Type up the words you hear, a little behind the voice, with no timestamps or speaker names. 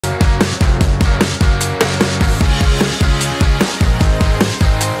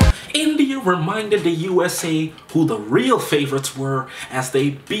reminded the USA who the real favorites were as they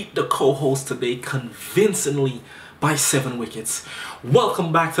beat the co-host today convincingly by 7 wickets.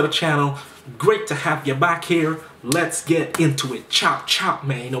 Welcome back to the channel. Great to have you back here. Let's get into it. Chop chop,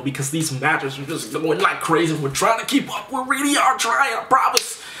 man. You know, because these matches are just going like crazy. We're trying to keep up. We really are trying, I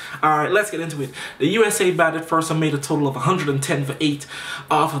promise. Alright, let's get into it. The USA batted first and made a total of 110 for 8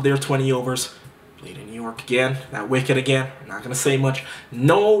 off of their 20 overs. Played in New York again. That wicket again. I'm not going to say much.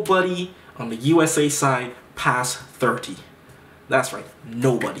 Nobody on the USA side passed 30. That's right.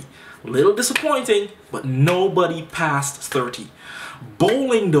 Nobody. A little disappointing, but nobody passed 30.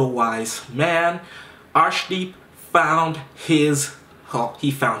 Bowling though wise, man, Arshdeep found his,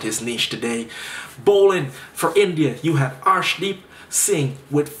 he found his niche today. Bowling for India, you had Arshdeep Singh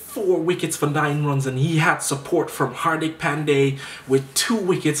with 4 wickets for 9 runs, and he had support from Hardik Pandey with 2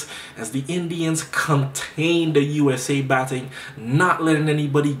 wickets as the Indians contained the USA batting, not letting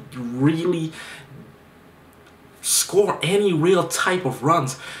anybody really score any real type of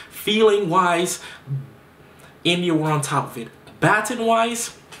runs. Feeling wise, India were on top of it. Batting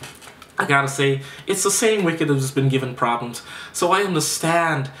wise, I gotta say, it's the same wicket that has been given problems. So I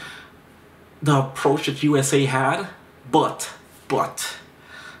understand the approach that USA had, but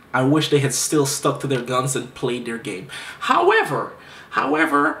I wish they had still stuck to their guns and played their game. However,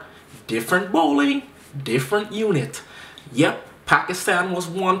 different bowling, different unit. Yep, Pakistan was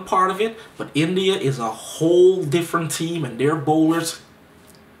one part of it, but India is a whole different team, and their bowlers,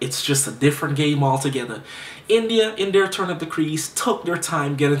 it's just a different game altogether. India, in their turn at the crease, took their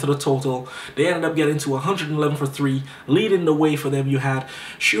time getting to the total. They ended up getting to 111 for 3. Leading the way for them, you had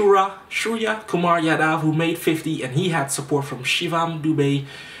Suryakumar Yadav, who made 50, and he had support from Shivam Dubey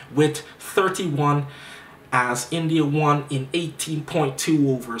with 31, as India won in 18.2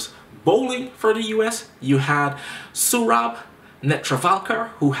 overs. Bowling for the US, you had Surab Netravalkar,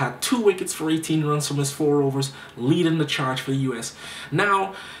 who had 2 wickets for 18 runs from his 4 overs, leading the charge for the US.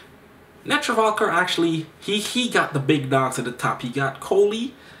 Now, Netravalkar actually, he got the big dogs at the top. He got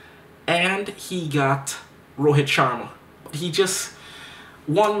Kohli and he got Rohit Sharma. But he just,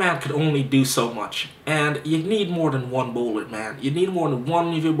 one man could only do so much. And you need more than one bowler, man. You need more than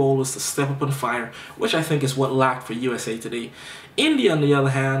one of your bowlers to step up and fire, which I think is what lacked for USA today. India, on the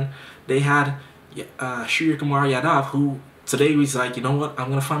other hand, they had Suryakumar Yadav, who today he's like, you know what, I'm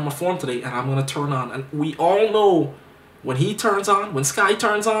going to find my form today and I'm going to turn on. And we all know when he turns on, when Sky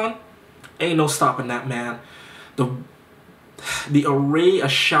turns on, ain't no stopping that man. The array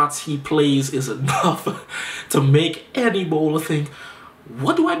of shots he plays is enough to make any bowler think,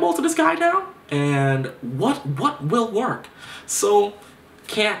 what do I bowl to this guy now? And what will work? So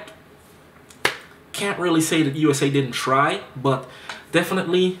can't really say that USA didn't try, but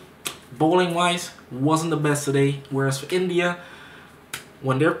definitely bowling wise wasn't the best today. Whereas for India,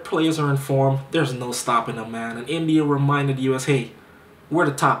 when their players are in form, there's no stopping them, man. And India reminded the US, hey, we're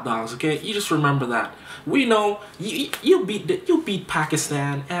the top dogs, okay? You just remember that. We know you beat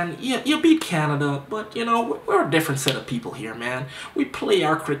Pakistan and you beat Canada, but you know, we're a different set of people here, man. We play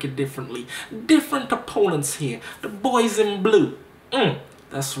our cricket differently. Different opponents here. The boys in blue.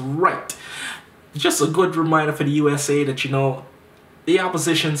 That's right. Just a good reminder for the USA that, you know, the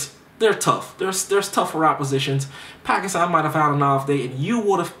oppositions, they're tough. There's tougher oppositions. Pakistan might have had an off day, and you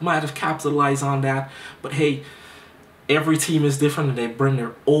might have capitalized on that. But hey, every team is different, and they bring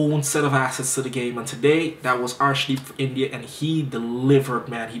their own set of assets to the game. And today, that was Arshdeep for India, and he delivered,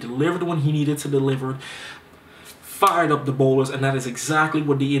 man. He delivered when he needed to deliver. Fired up the bowlers, and that is exactly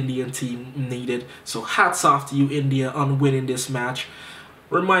what the Indian team needed. So hats off to you, India, on winning this match.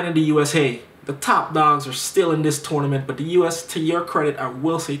 Reminding the US, hey, the top dogs are still in this tournament, but the US, to your credit, I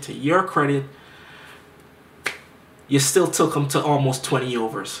will say to your credit, you still took them to almost 20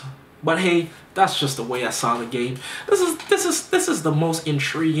 overs. But hey, that's just the way I saw the game. This is the most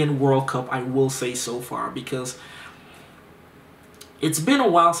intriguing World Cup, I will say, so far, because it's been a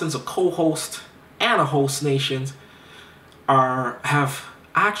while since a co-host and a host nation have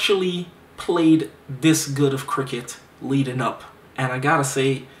actually played this good of cricket leading up. And I gotta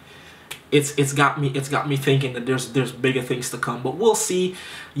say, it's got me thinking that there's bigger things to come. But we'll see.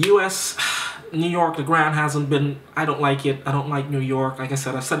 US, New York, the ground hasn't been, I don't like it. I don't like New York. Like I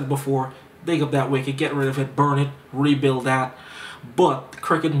said, I've said it before. Dig up that wicket, get rid of it, burn it, rebuild that. But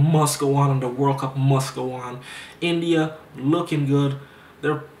cricket must go on, and the World Cup must go on. India looking good.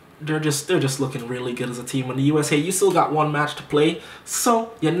 They're just looking really good as a team. And the USA, you still got one match to play,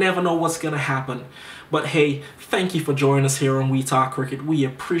 so you never know what's gonna happen. But hey, thank you for joining us here on We Talk Cricket. We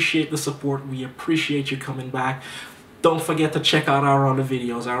appreciate the support. We appreciate you coming back. Don't forget to check out our other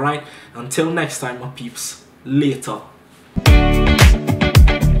videos, alright? Until next time, my peeps. Later.